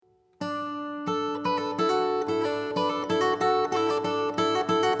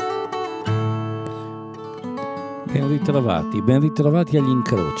Ben ritrovati agli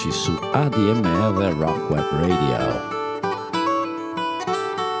Incroci su ADMR Rock Web Radio.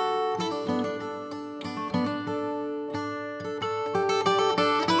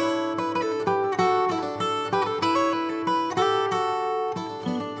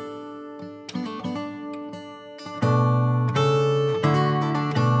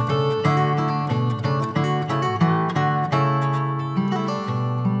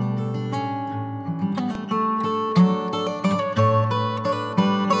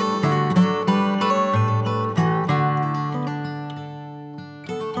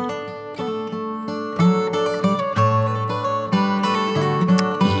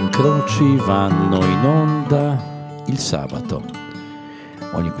 Incroci vanno in onda il sabato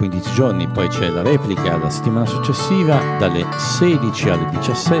ogni 15 giorni, poi c'è la replica la settimana successiva dalle 16 alle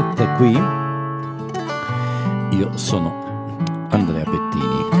 17 qui. Io sono Andrea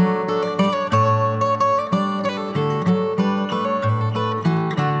Bettini.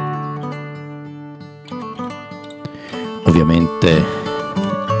 Ovviamente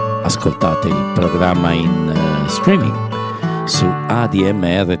ascoltate il programma in streaming su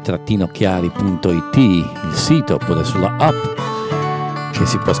admr-chiari.it, il sito, oppure sulla app che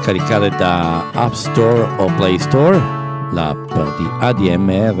si può scaricare da App Store o Play Store, l'app di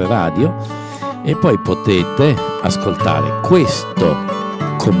ADMR Radio, e poi potete ascoltare questo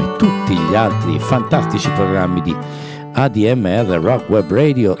come tutti gli altri fantastici programmi di ADMR Rock Web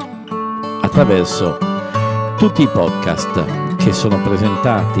Radio attraverso tutti i podcast che sono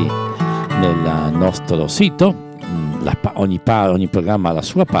presentati nel nostro sito. Ogni programma ha la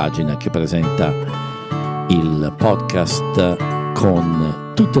sua pagina che presenta il podcast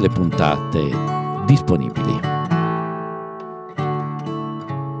con tutte le puntate disponibili.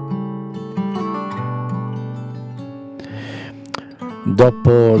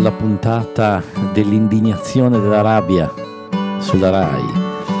 Dopo la puntata dell'indignazione della rabbia sulla Rai,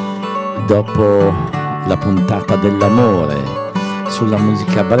 dopo la puntata dell'amore sulla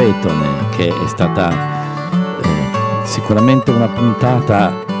musica bretone, che è stata sicuramente una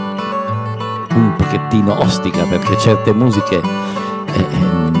puntata un pochettino ostica, perché certe musiche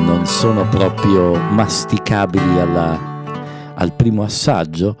non sono proprio masticabili al primo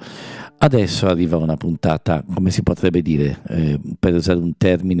assaggio. Adesso arriva una puntata, come si potrebbe dire, per usare un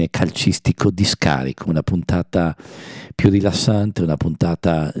termine calcistico, di scarico, una puntata più rilassante, una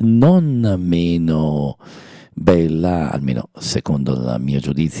puntata non meno bella, almeno secondo il mio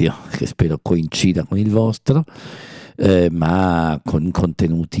giudizio, che spero coincida con il vostro, ma con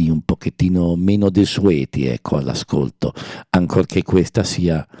contenuti un pochettino meno desueti, ecco, all'ascolto, ancorché questa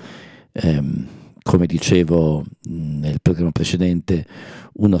sia, come dicevo nel programma precedente,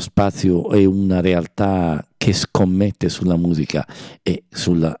 uno spazio e una realtà che scommette sulla musica e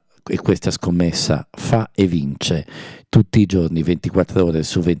questa scommessa fa e vince tutti i giorni, 24 ore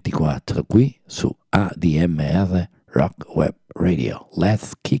su 24, qui su ADMR Rock Web Radio.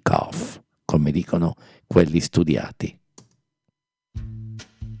 Let's kick off, come dicono quelli studiati.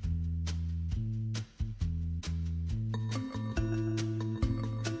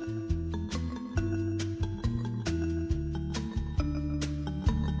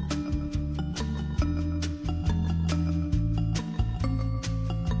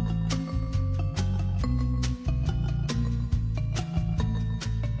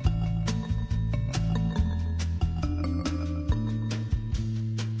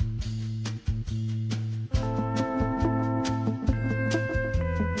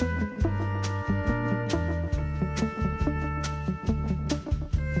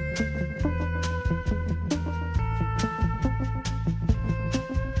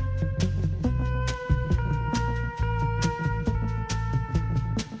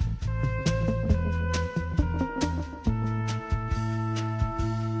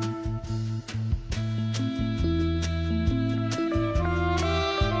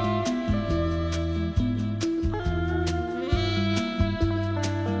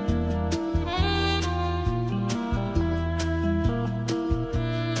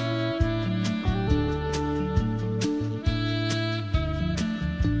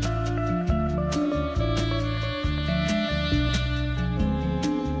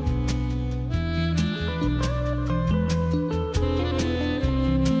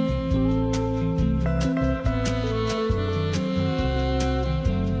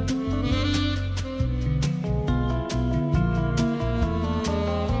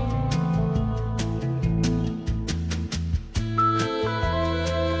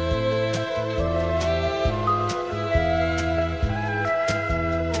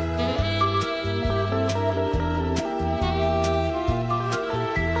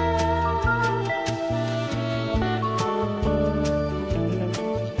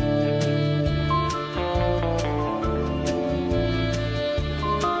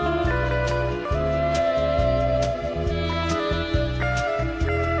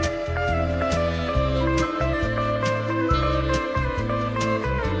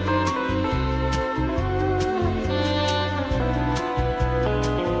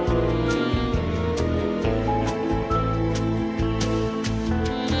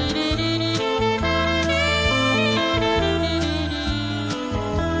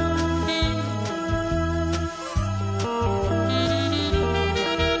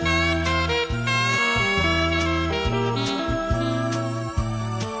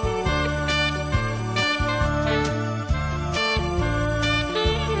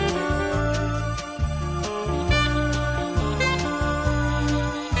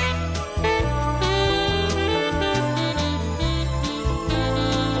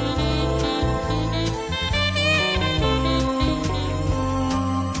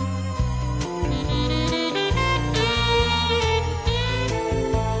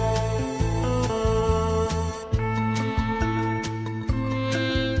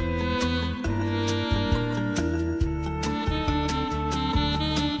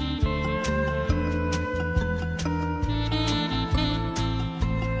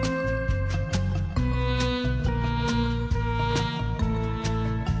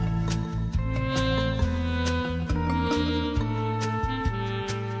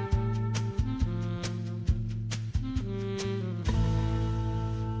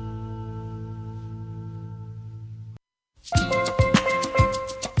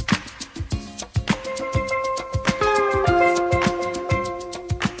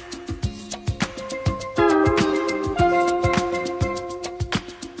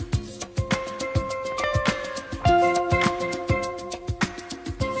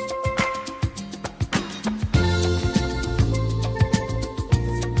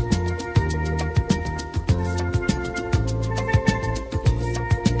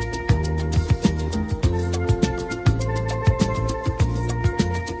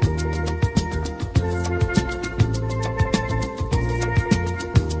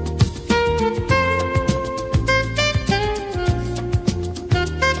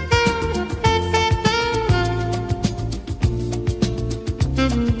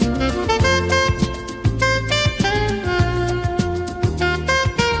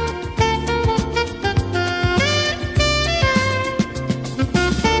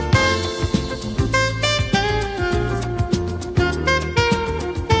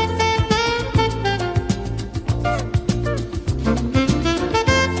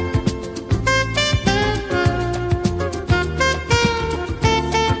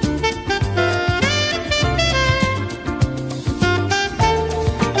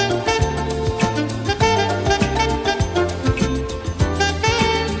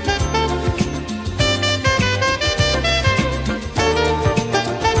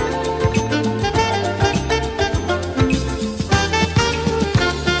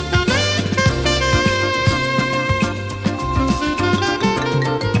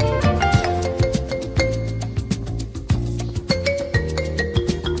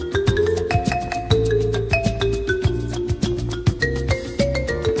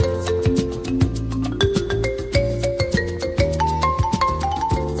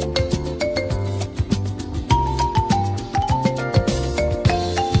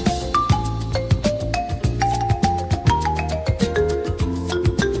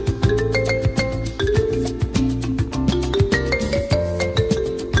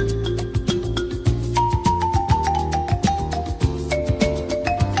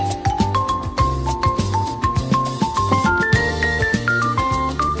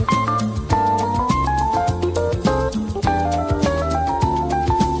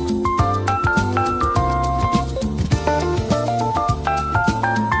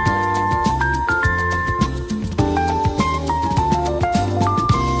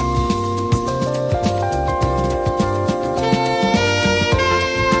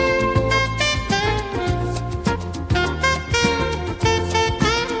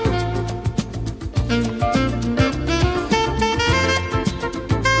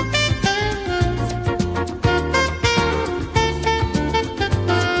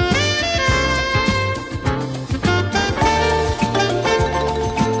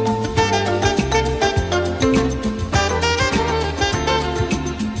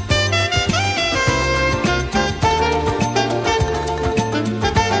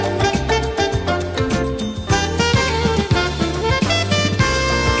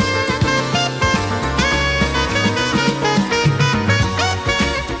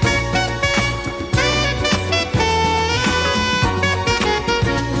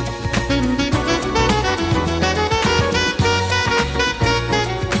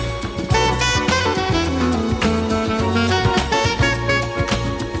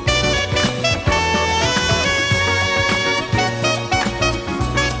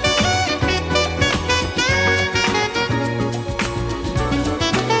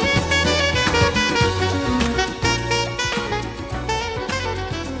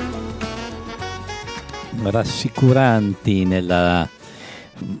 rassicuranti nella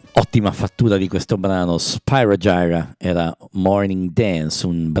ottima fattura di questo brano. Spyrogyra era Morning Dance,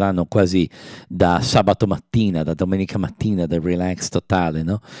 un brano quasi da sabato mattina, da domenica mattina, da relax totale,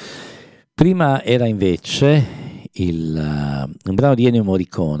 no? Prima era invece un brano di Ennio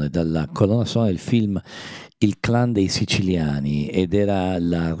Morricone dalla colonna sonora del film Il clan dei siciliani, ed era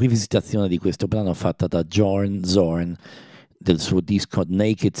la rivisitazione di questo brano fatta da Bjorn Zorn del suo disco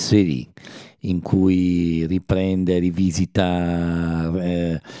Naked City, in cui riprende, rivisita,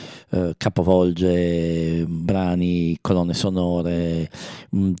 capovolge brani, colonne sonore,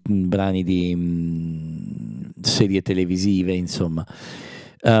 brani di serie televisive, insomma.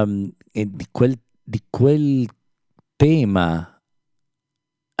 E di quel tema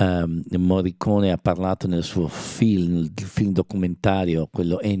Morricone ha parlato nel suo film, il film documentario,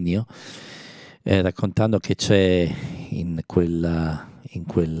 quello Ennio, raccontando che c'è in quel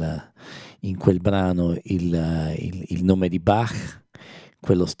brano il nome di Bach,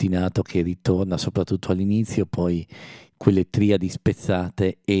 quello ostinato che ritorna soprattutto all'inizio, poi quelle triadi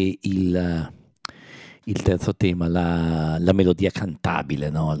spezzate e il terzo tema, la melodia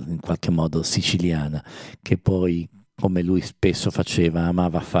cantabile, no? In qualche modo siciliana, che poi, come lui spesso faceva,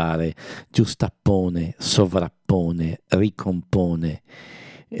 amava fare, giustappone, sovrappone, ricompone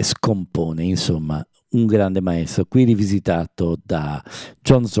e scompone, insomma, un grande maestro, qui rivisitato da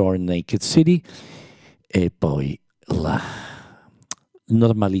John Zorn, Naked City, e poi la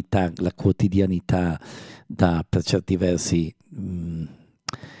normalità, la quotidianità, per certi versi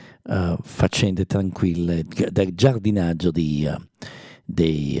faccende tranquille, del giardinaggio dei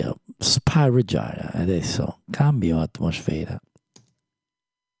Spyrogyra. Adesso cambio atmosfera.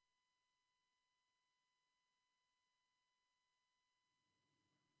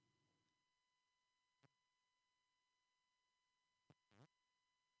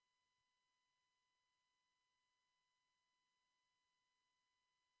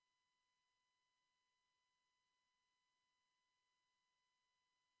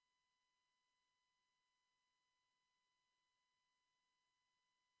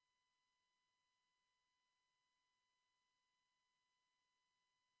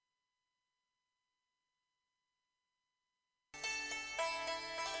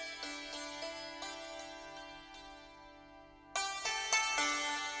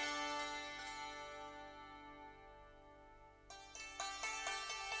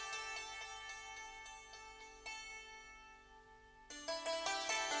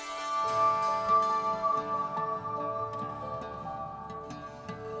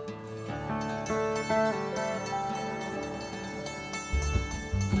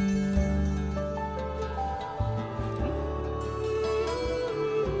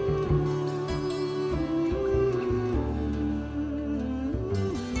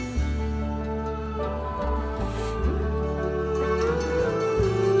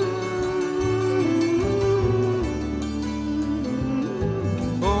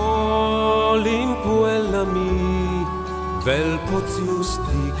 Vel potius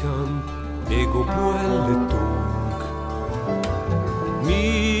dicam, ego puelle tunc.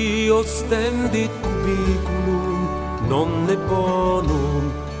 Mi ostendit cubiculum, non ne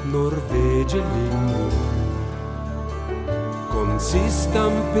bonum, Norvege lingum.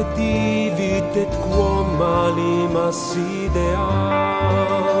 Consistam pedivit et quam malimas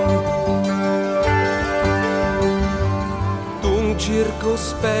ideam. Tunc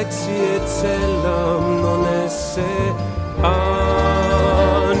circospexi et cellam non esse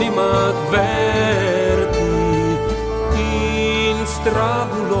anima adverti in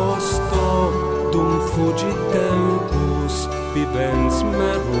strabulosto dum fugit tempus bibens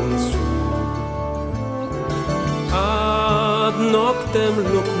merum su ad noctem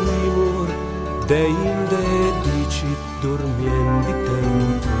loquimur deinde dicit dormiendi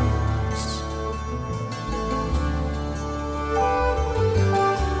tempus.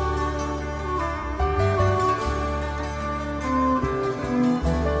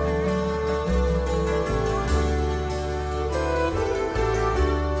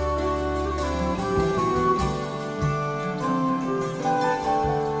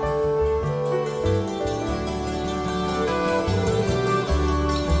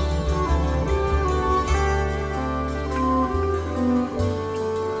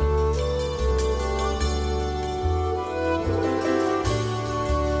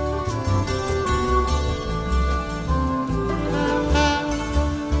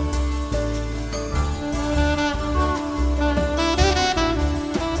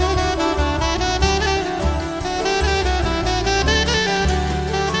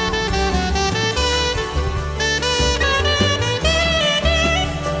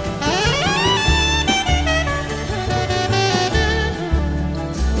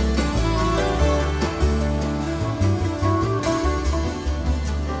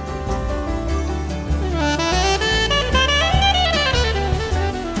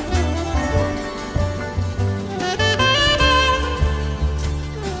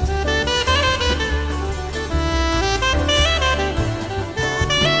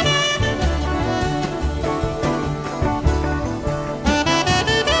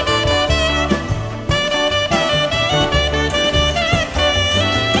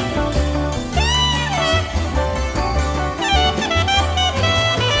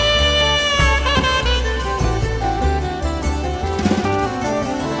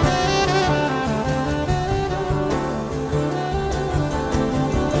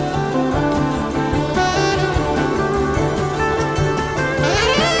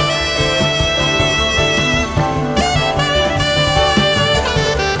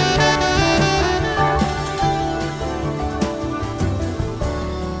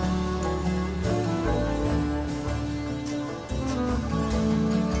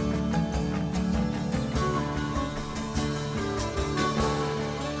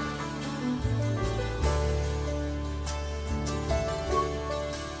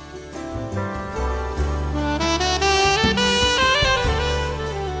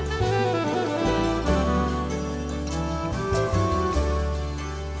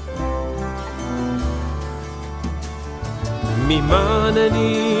 mi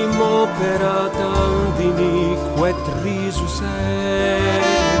manenimo per tandini quet risu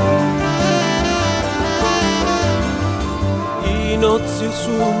Inozio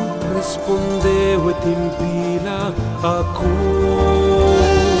su rispondeu et in pila a cumbo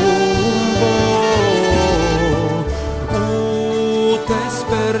Te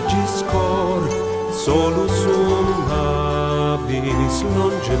spergis cor solus avis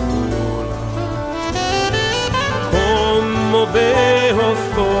non vola Commoveo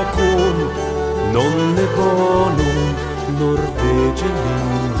focum non ne bonum nordege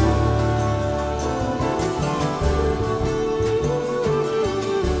lingua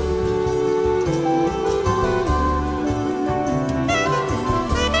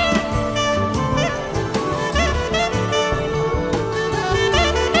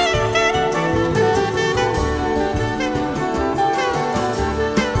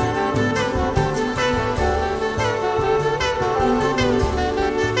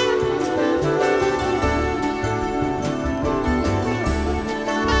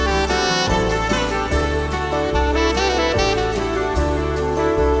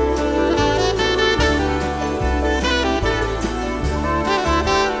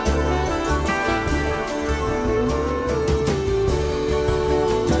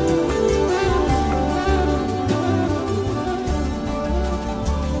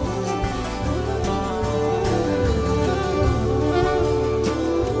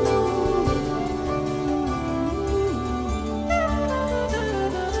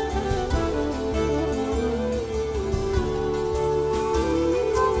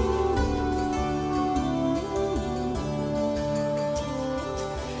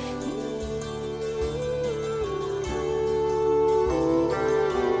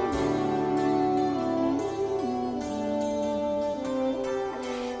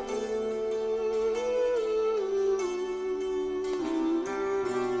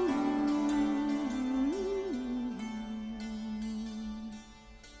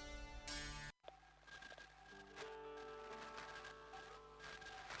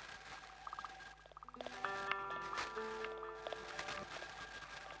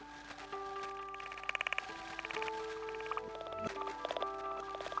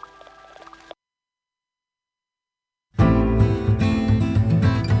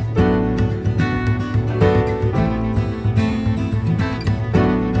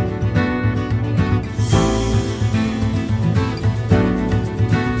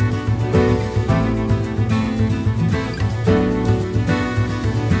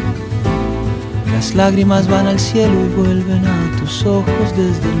Las lágrimas van al cielo y vuelven a tus ojos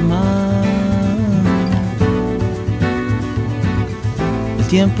desde el mar. El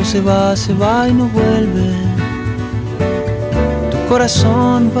tiempo se va y no vuelve. Tu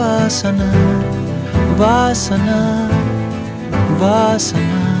corazón va a sanar, va a sanar, va a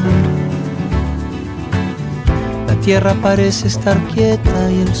sanar. La tierra parece estar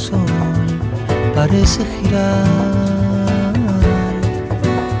quieta y el sol parece girar.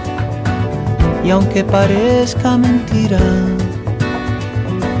 Y aunque parezca mentira,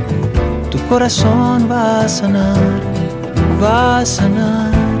 tu corazón va a sanar, va a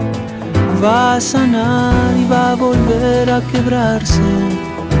sanar, va a sanar y va a volver a quebrarse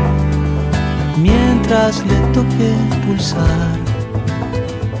mientras le toque pulsar.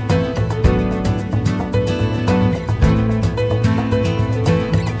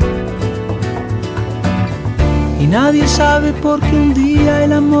 Y nadie sabe por qué un día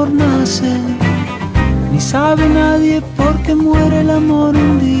el amor nace, ni sabe nadie por qué muere el amor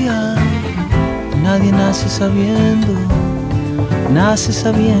un día. Nadie nace sabiendo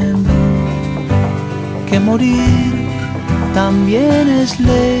que morir también es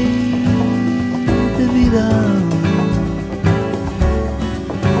ley de vida.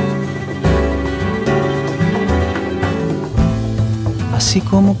 Así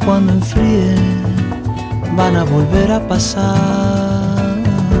como cuando enfríe van a volver a pasar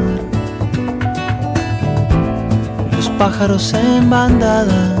los pájaros en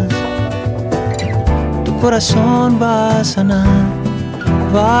bandadas. Tu corazón va a sanar,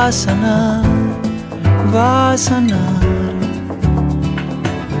 va a sanar, va a sanar.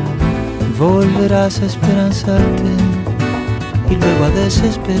 Volverás a esperanzarte y luego a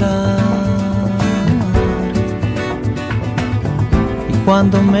desesperar. Y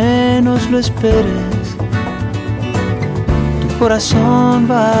cuando menos lo esperes, tu corazón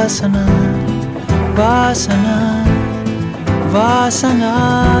va a sanar, va a sanar, va a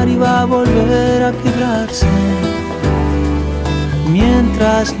sanar y va a volver a quebrarse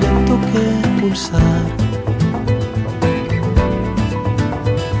mientras le toque pulsar.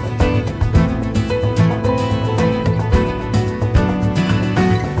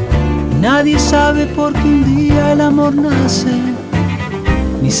 Nadie sabe por qué un día el amor nace,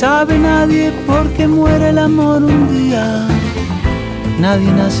 ni sabe nadie por qué muere el amor un día.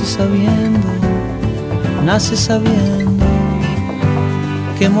 Nadie nace sabiendo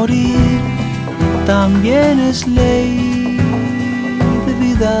que morir también es ley de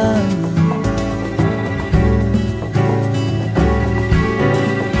vida.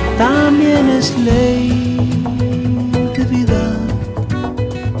 También es ley de vida.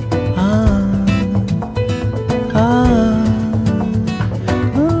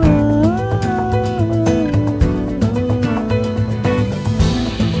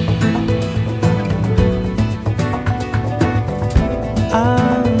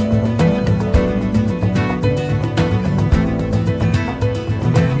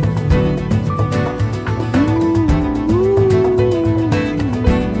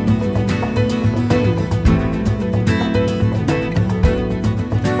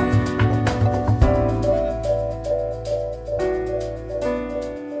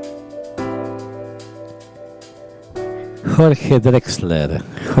 Jorge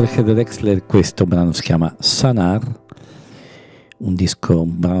Drexler, questo brano si chiama Sanar, un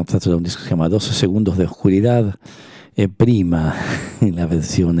brano tratto da un disco che si chiama 12 Segundos de Oscuridad, e prima la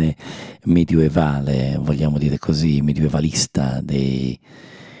versione medievale, vogliamo dire così, medievalista di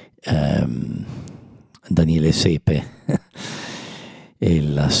Daniele Sepe e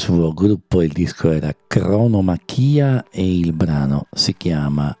il suo gruppo. Il disco era Cronomachia e il brano si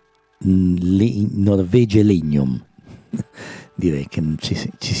chiama Norvege Legnum. Direi che non ci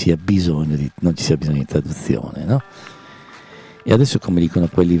sia bisogno di traduzione, no? E adesso, come dicono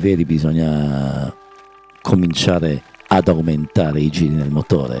quelli veri, bisogna cominciare ad aumentare i giri nel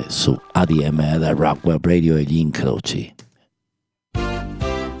motore su ADMR, Rock Web Radio e gli Incroci.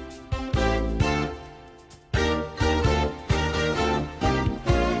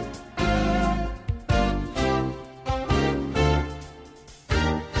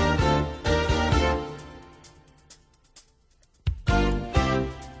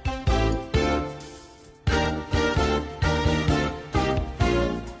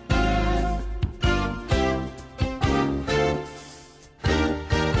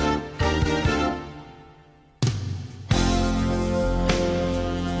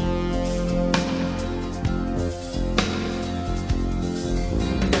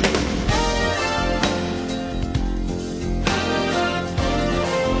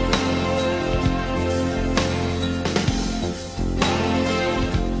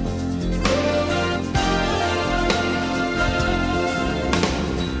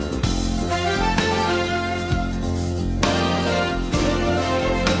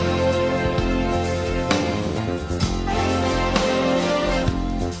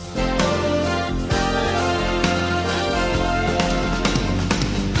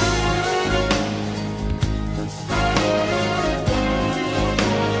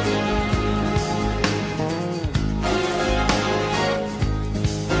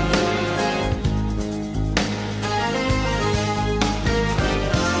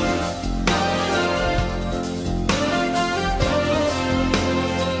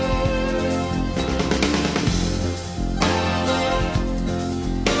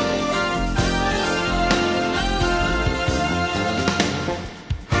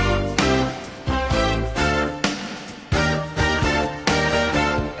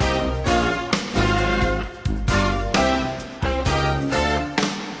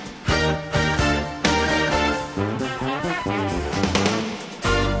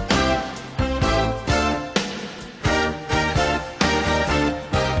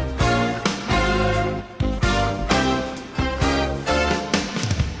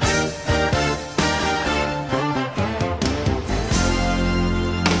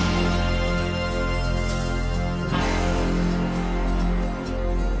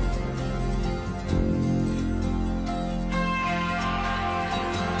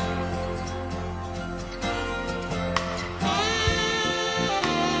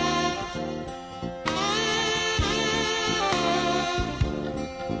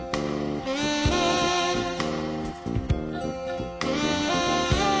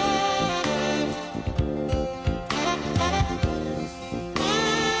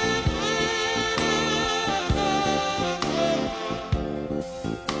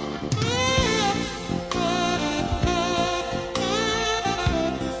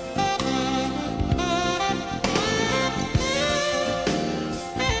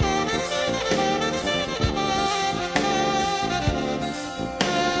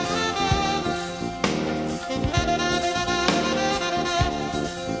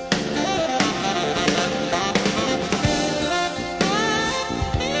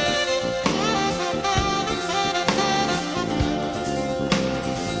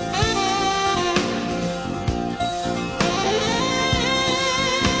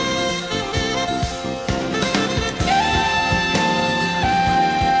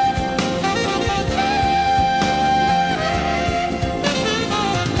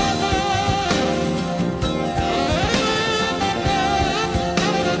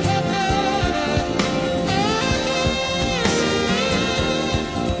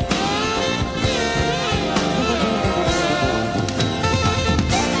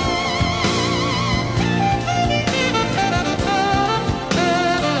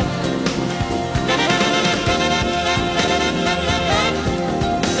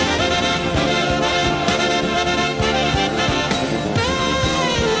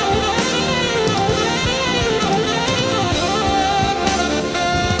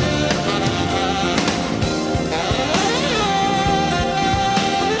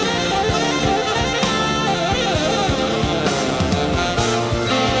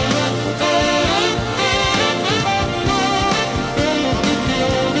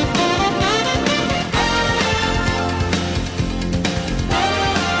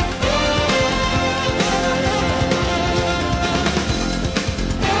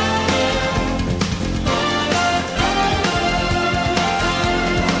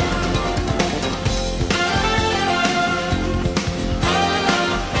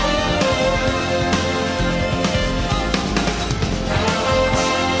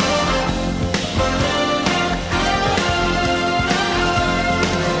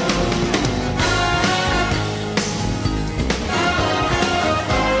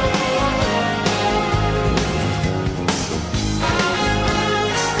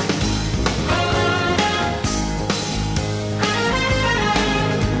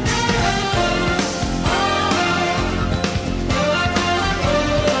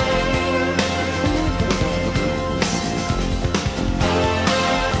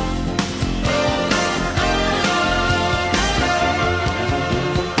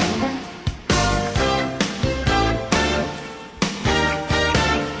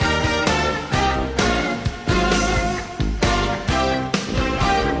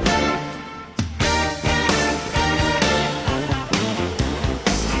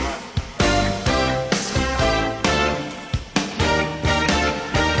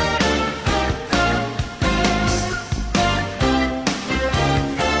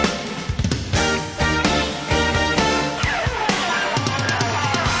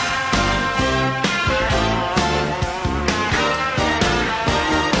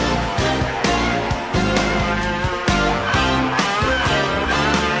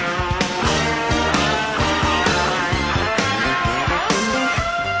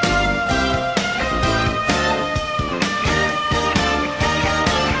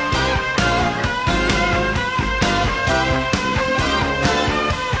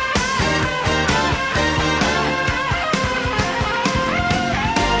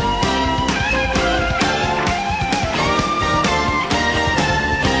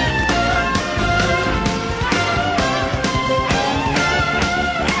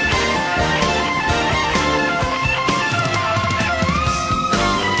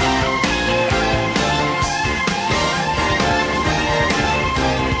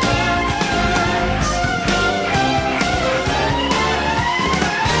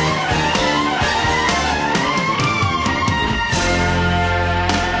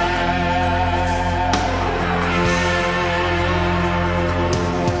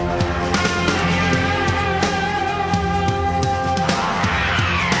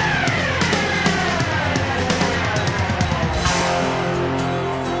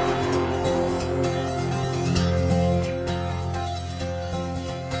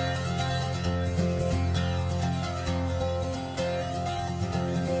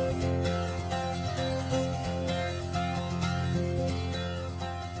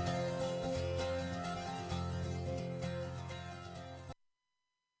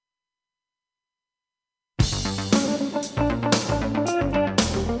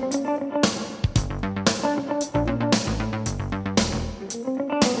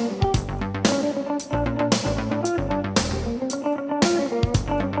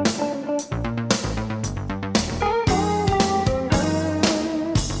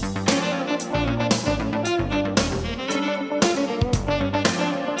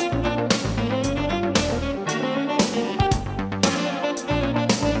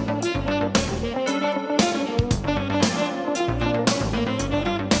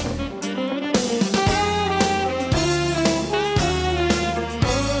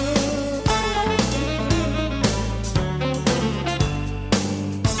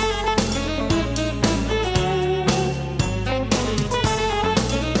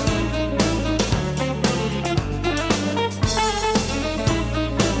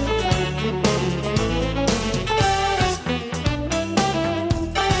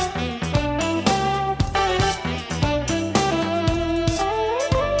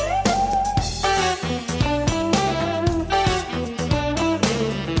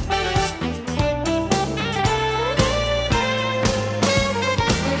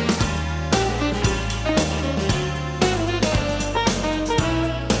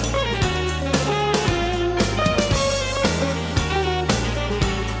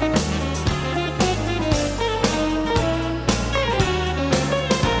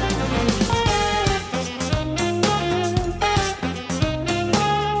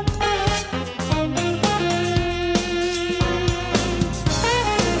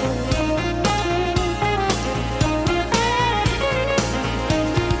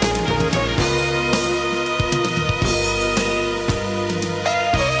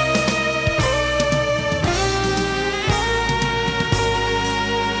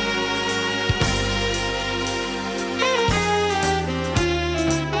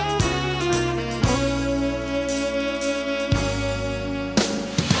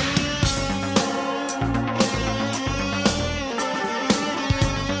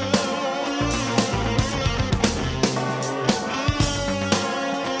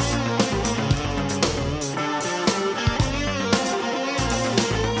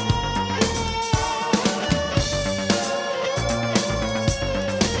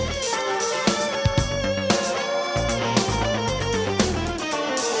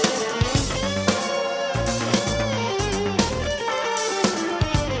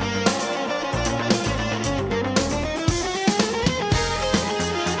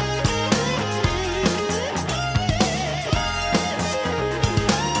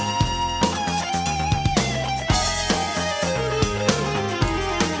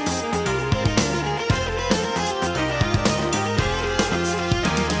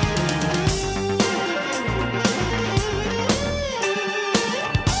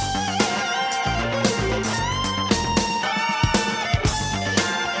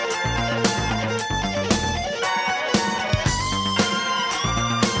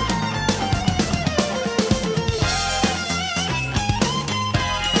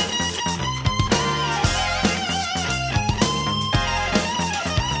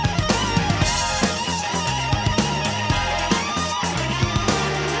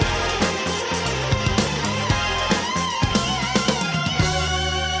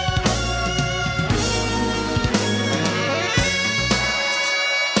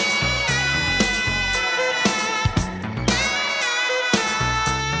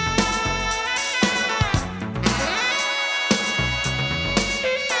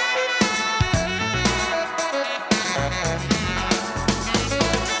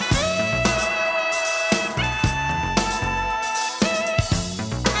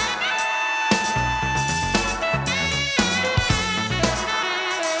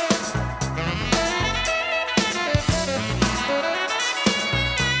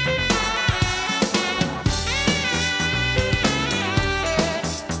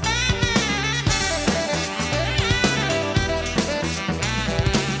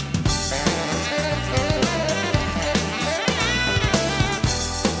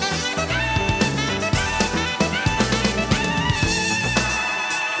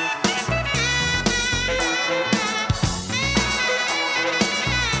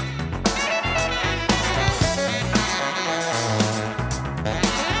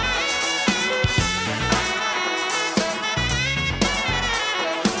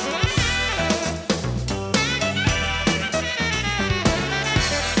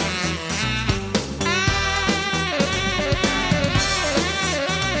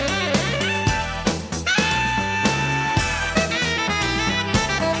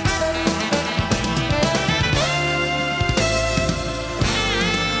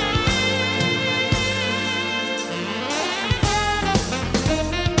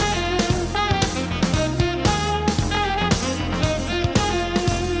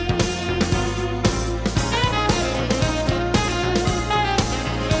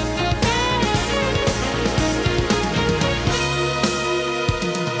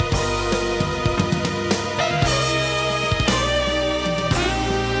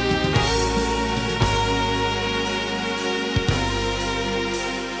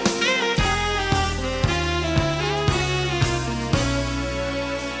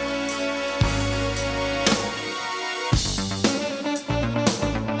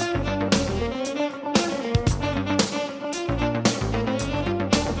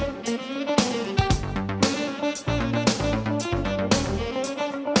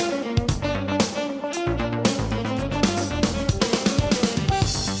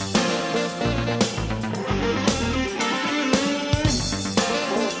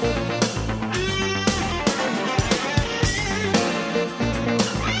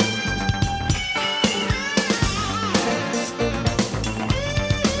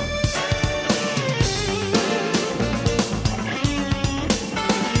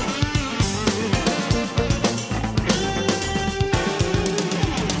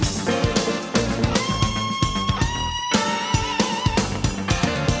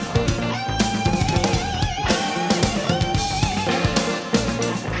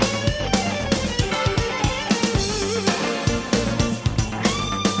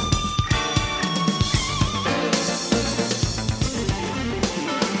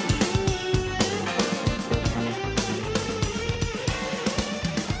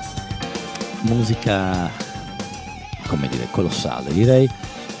 musica, come dire, colossale, direi.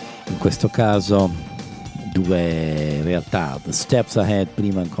 In questo caso due realtà, The Steps Ahead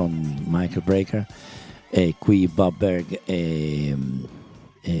prima con Michael Brecker e qui Bob Berg e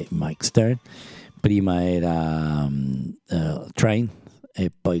Mike Stern. Prima era Train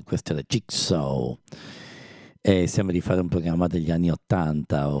e poi questo era Jigsaw. E sembra di fare un programma degli anni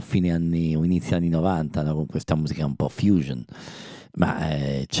 80 o fine anni o inizio anni 90, no? Con questa musica un po' fusion, ma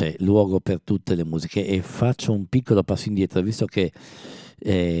c'è luogo per tutte le musiche. E faccio un piccolo passo indietro, visto che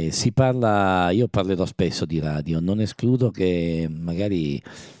si parla, io parlerò spesso di radio, non escludo che magari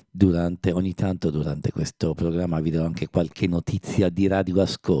ogni tanto durante questo programma vi darò anche qualche notizia di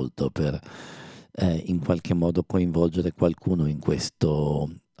radioascolto per in qualche modo coinvolgere qualcuno in questo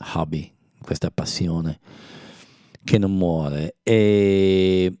hobby, in questa passione che non muore.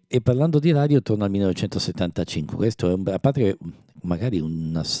 E parlando di radio torno al 1975. Questo è a parte che magari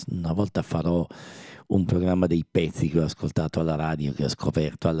una volta farò un programma dei pezzi che ho ascoltato alla radio, che ho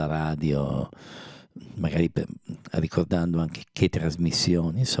scoperto alla radio, magari ricordando anche che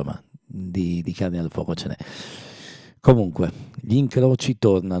trasmissioni, insomma, di carne al fuoco ce n'è. Comunque, gli Incroci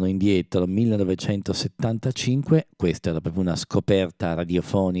tornano indietro al 1975, questa era proprio una scoperta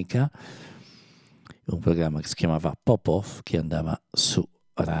radiofonica, un programma che si chiamava Pop-Off, che andava su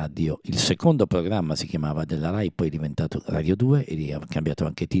radio. Il secondo programma si chiamava della Rai, poi è diventato Radio 2 e ha cambiato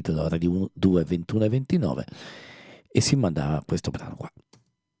anche titolo Radio 2 21 e 29 e si mandava questo brano qua.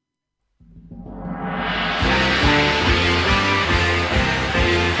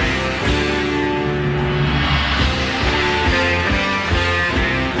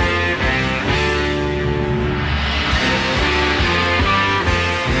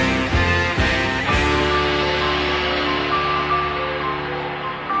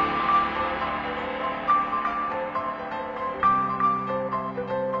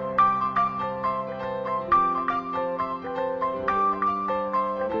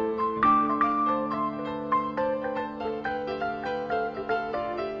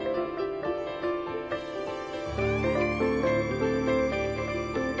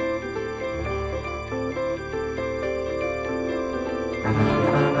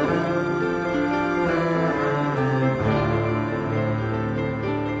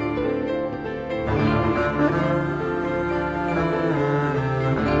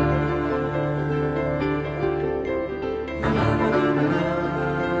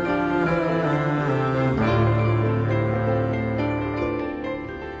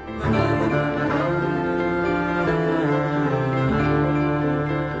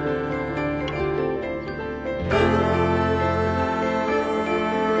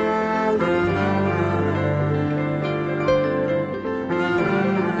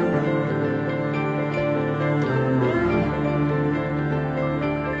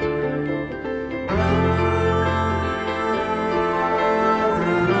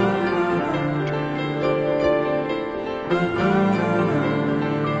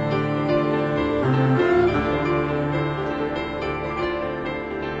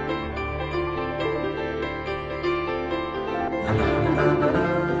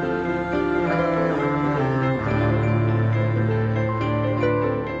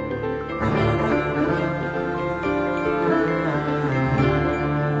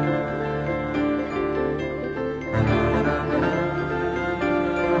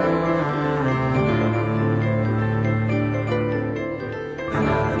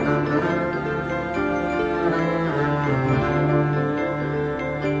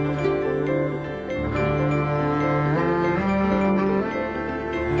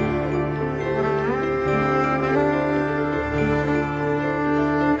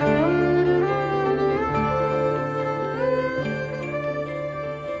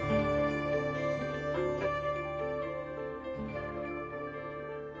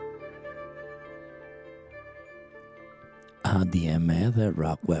 ADMR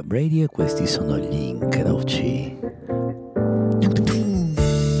Rock Web Radio, questi sono gli Incroci.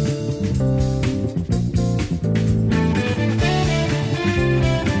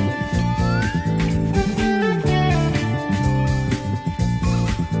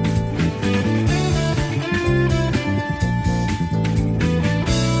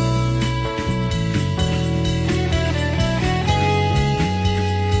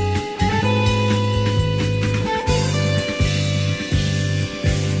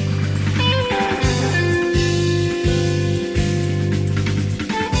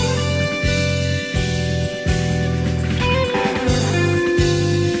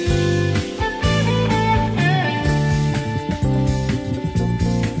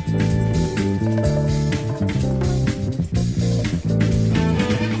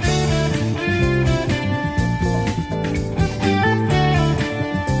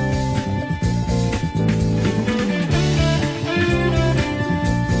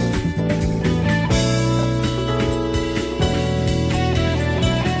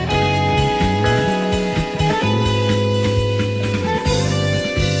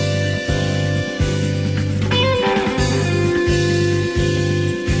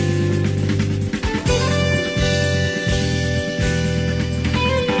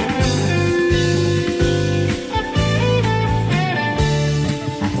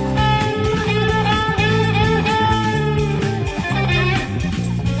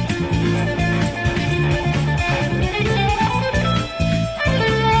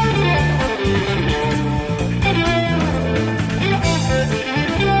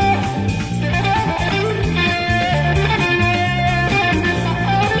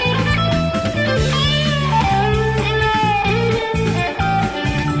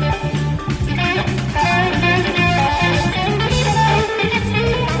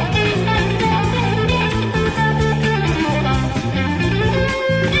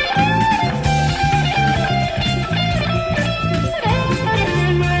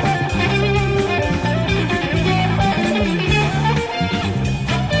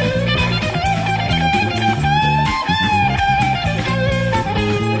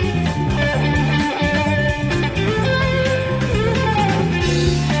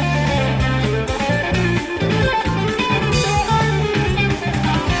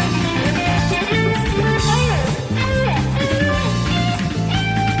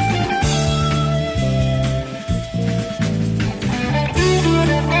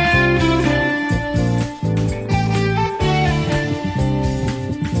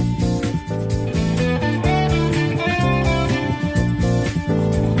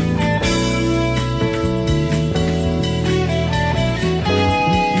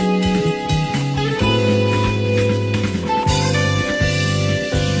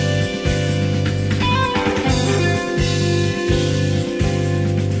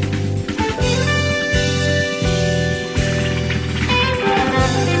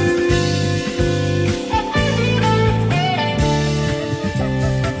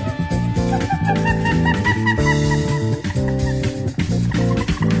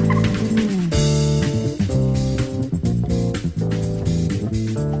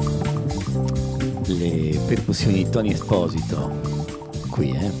 Tony Esposito,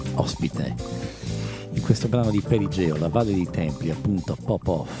 qui ospite, in questo brano di Perigeo, La Valle dei Templi, appunto Pop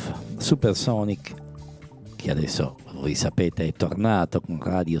Off, Supersonic, che adesso voi sapete è tornato con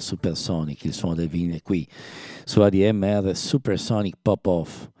Radio Supersonic, il suono del vinile qui su ADMR, Supersonic Pop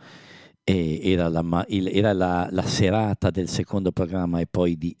Off, e era la serata del secondo programma e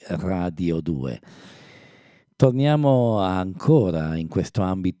poi di Radio 2. Torniamo ancora in questo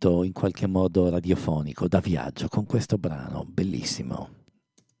ambito in qualche modo radiofonico, da viaggio, con questo brano bellissimo.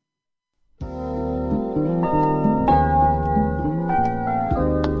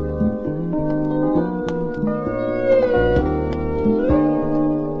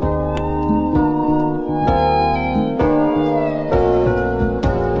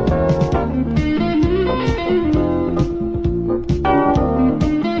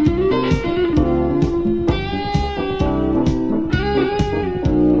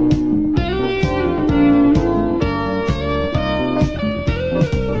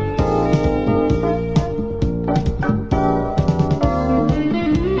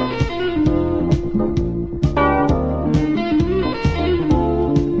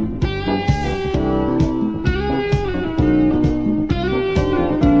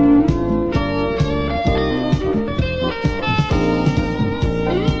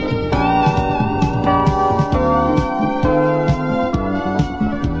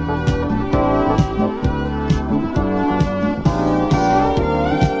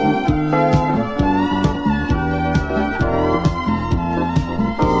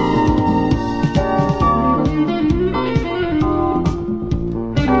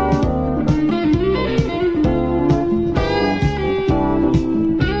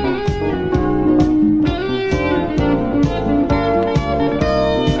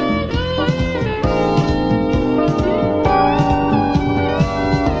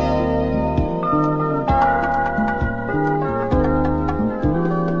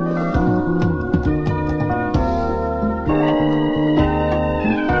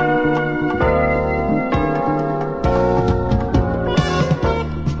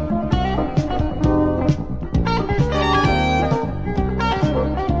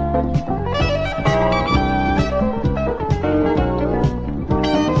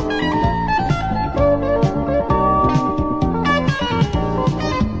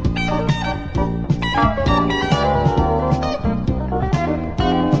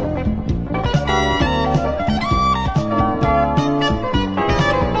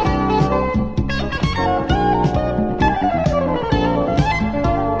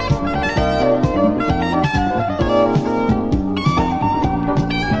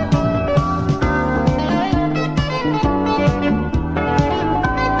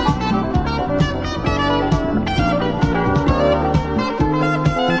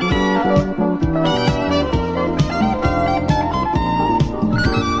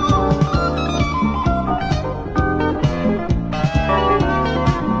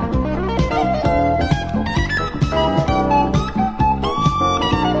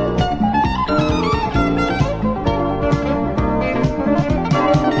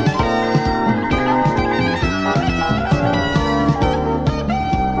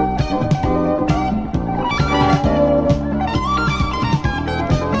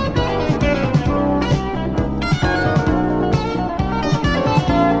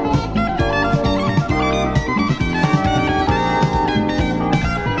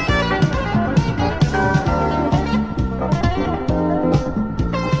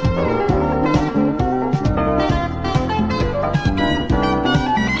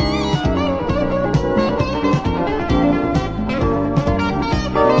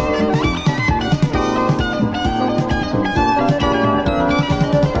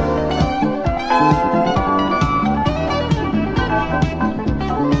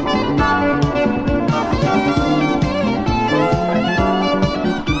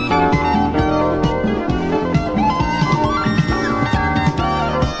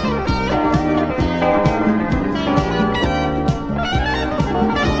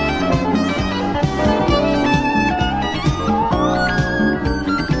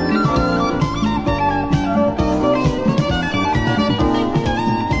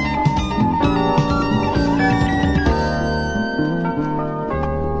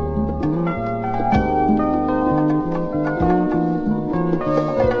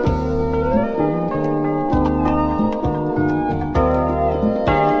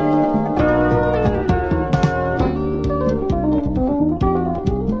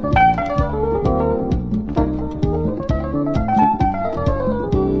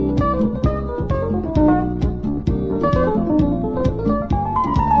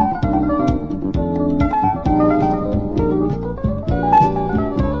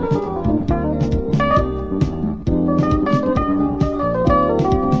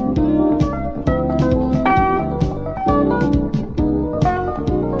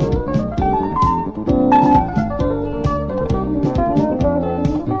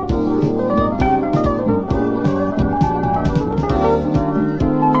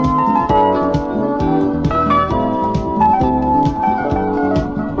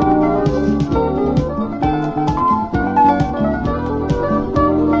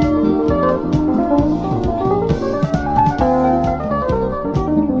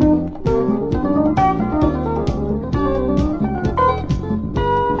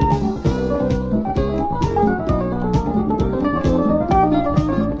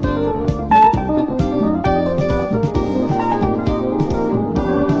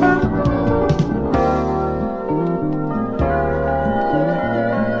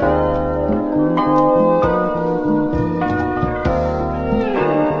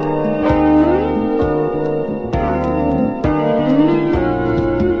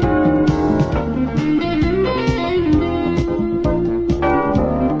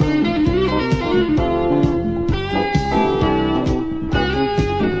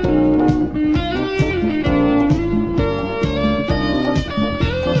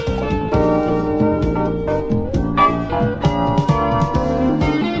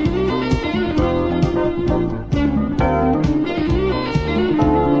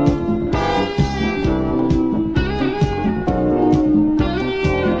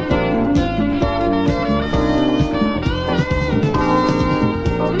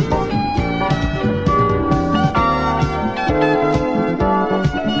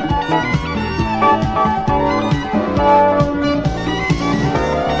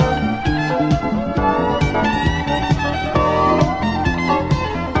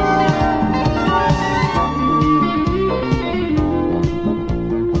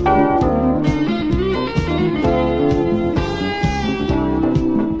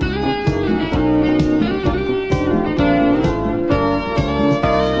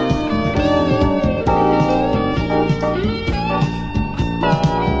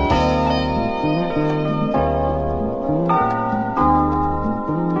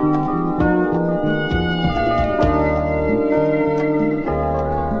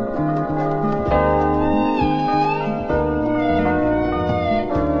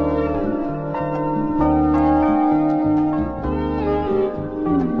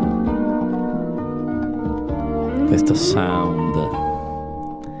 questo sound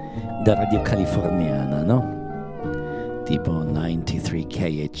da radio californiana, no? Tipo 93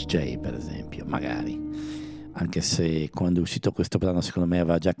 KHJ per esempio, magari. Anche se quando è uscito questo brano secondo me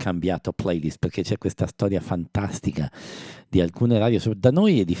aveva già cambiato playlist, perché c'è questa storia fantastica di alcune radio. Da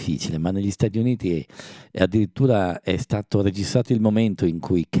noi è difficile, ma negli Stati Uniti addirittura è stato registrato il momento in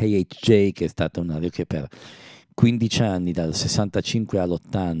cui KHJ, che è stata una radio che per 15 anni, dal 65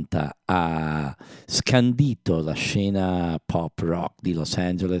 all'80, ha scandito la scena pop rock di Los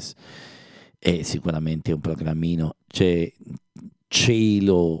Angeles, è sicuramente un programmino. Ce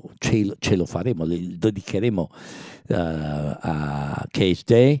lo faremo, lo dedicheremo a Cage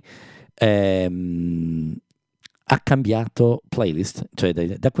Day. Ha cambiato playlist, cioè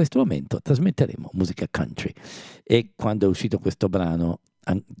da questo momento trasmetteremo musica country, e quando è uscito questo brano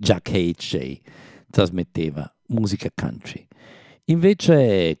già Cage Day trasmetteva musica country.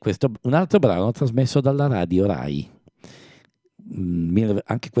 Invece un altro brano trasmesso dalla radio Rai,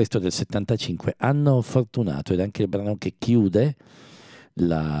 anche questo del 75, Anno Fortunato, ed è anche il brano che chiude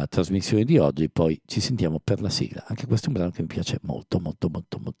la trasmissione di oggi. Poi ci sentiamo per la sigla. Anche questo è un brano che mi piace molto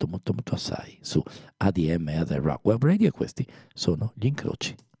assai, su ADMR Rock Web Radio, e questi sono gli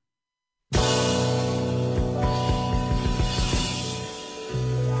Incroci.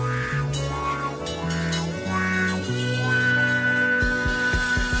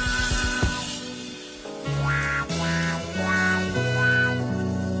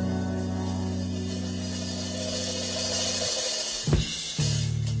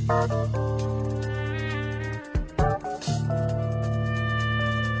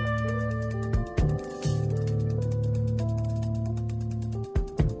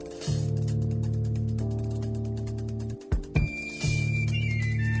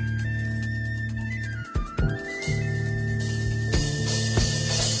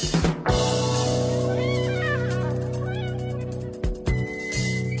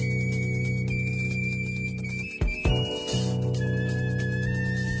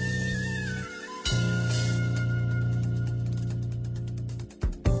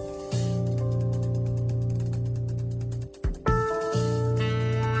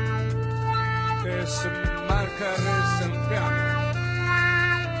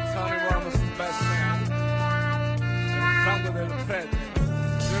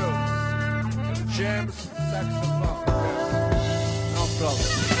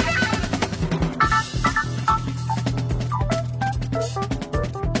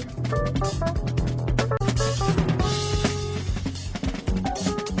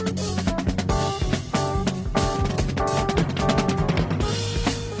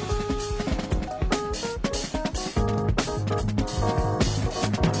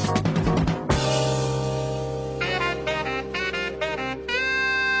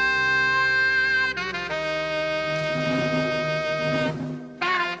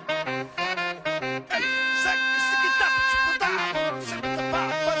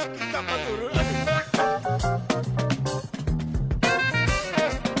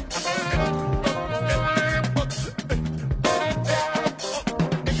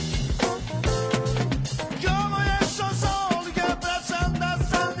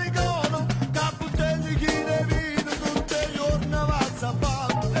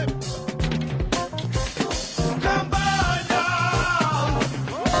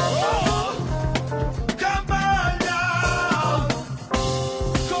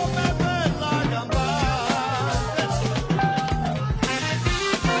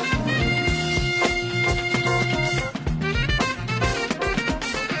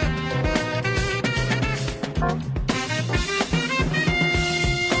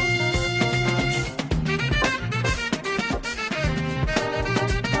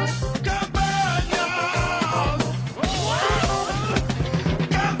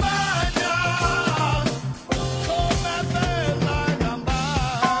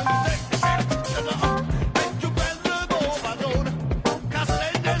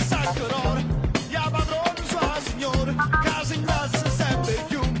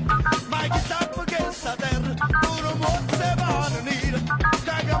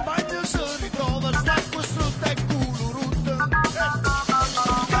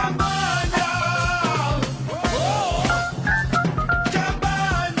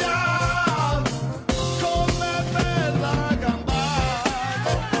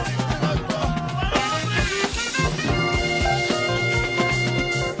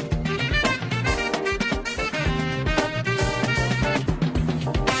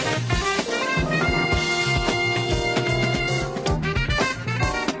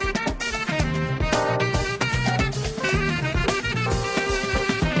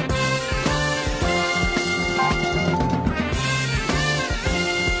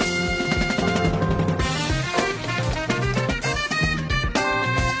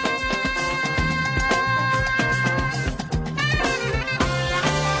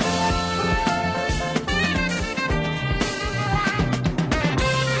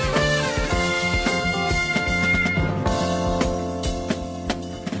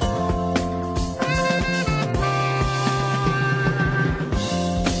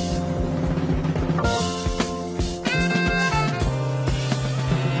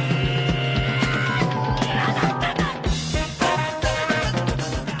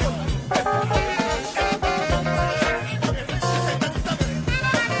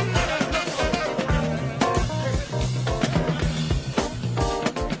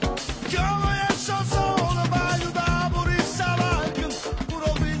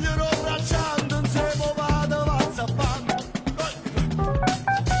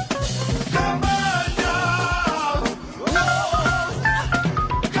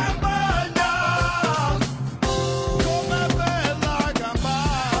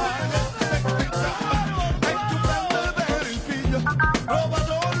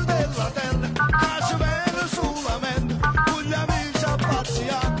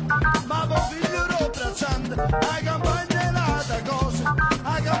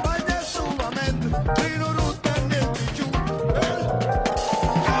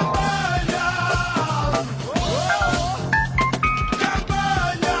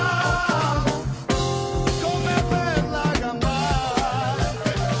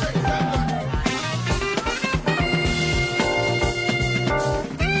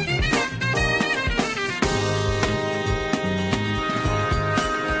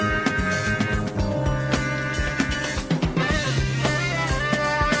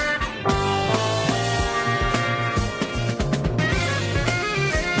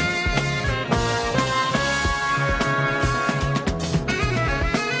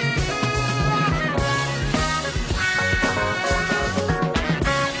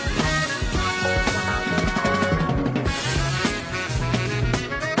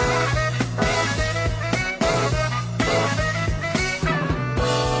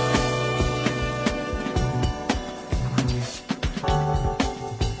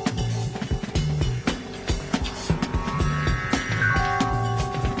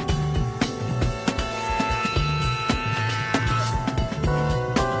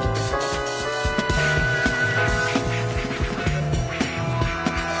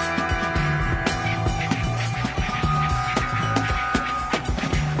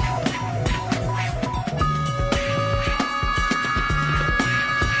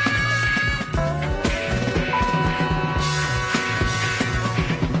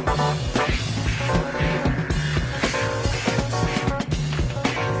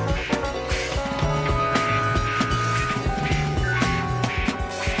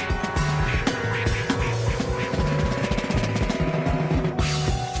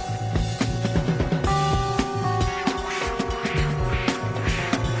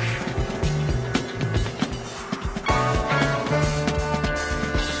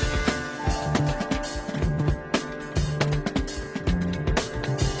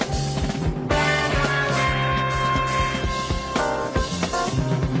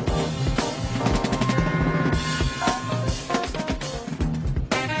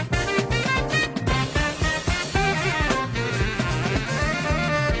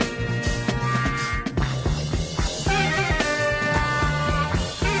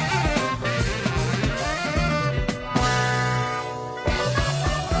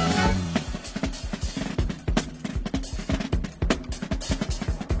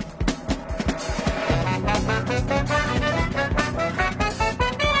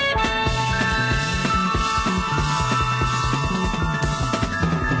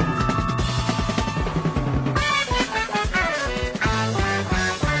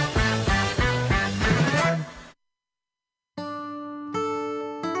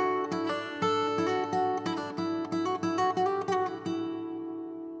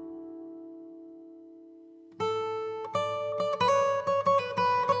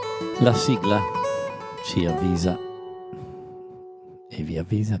 La sigla ci avvisa e vi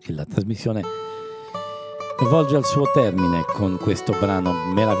avvisa che la trasmissione volge al suo termine con questo brano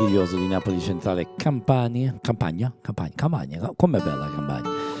meraviglioso di Napoli Centrale, Campagna, com'è bella Campagna,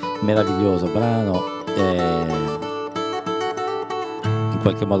 meraviglioso brano, in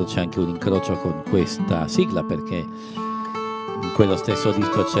qualche modo c'è anche un incrocio con questa sigla, perché in quello stesso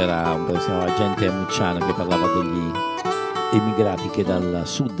disco c'era un che si chiamava Gente a Mucciano, che parlava degli emigrati che dal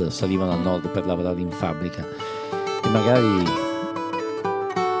sud salivano al nord per lavorare in fabbrica e magari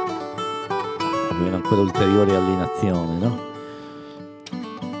avevano ancora ulteriore alienazione, no?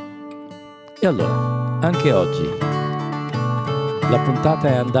 E allora, anche oggi la puntata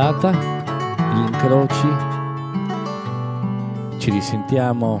è andata, gli incroci, ci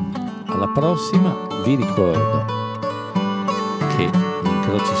risentiamo alla prossima. Vi ricordo che gli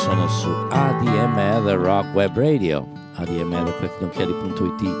incroci sono su ADMR Rock Web Radio,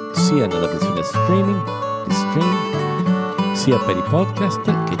 admr-it, sia nella versione stream, sia per i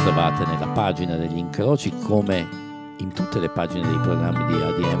podcast che trovate nella pagina degli incroci, come in tutte le pagine dei programmi di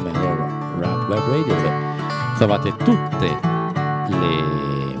ADMR Rock Web Radio, dove trovate tutte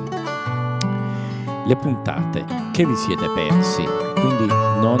le puntate che vi siete persi. Quindi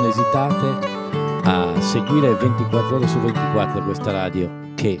non esitate a seguire 24 ore su 24 questa radio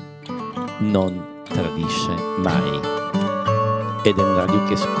che non tradisce mai, ed è un radio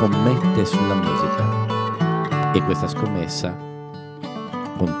che scommette sulla musica, e questa scommessa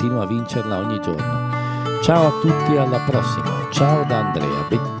continua a vincerla ogni giorno. Ciao a tutti, alla prossima. Ciao da Andrea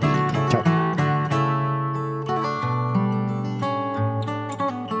Bettini.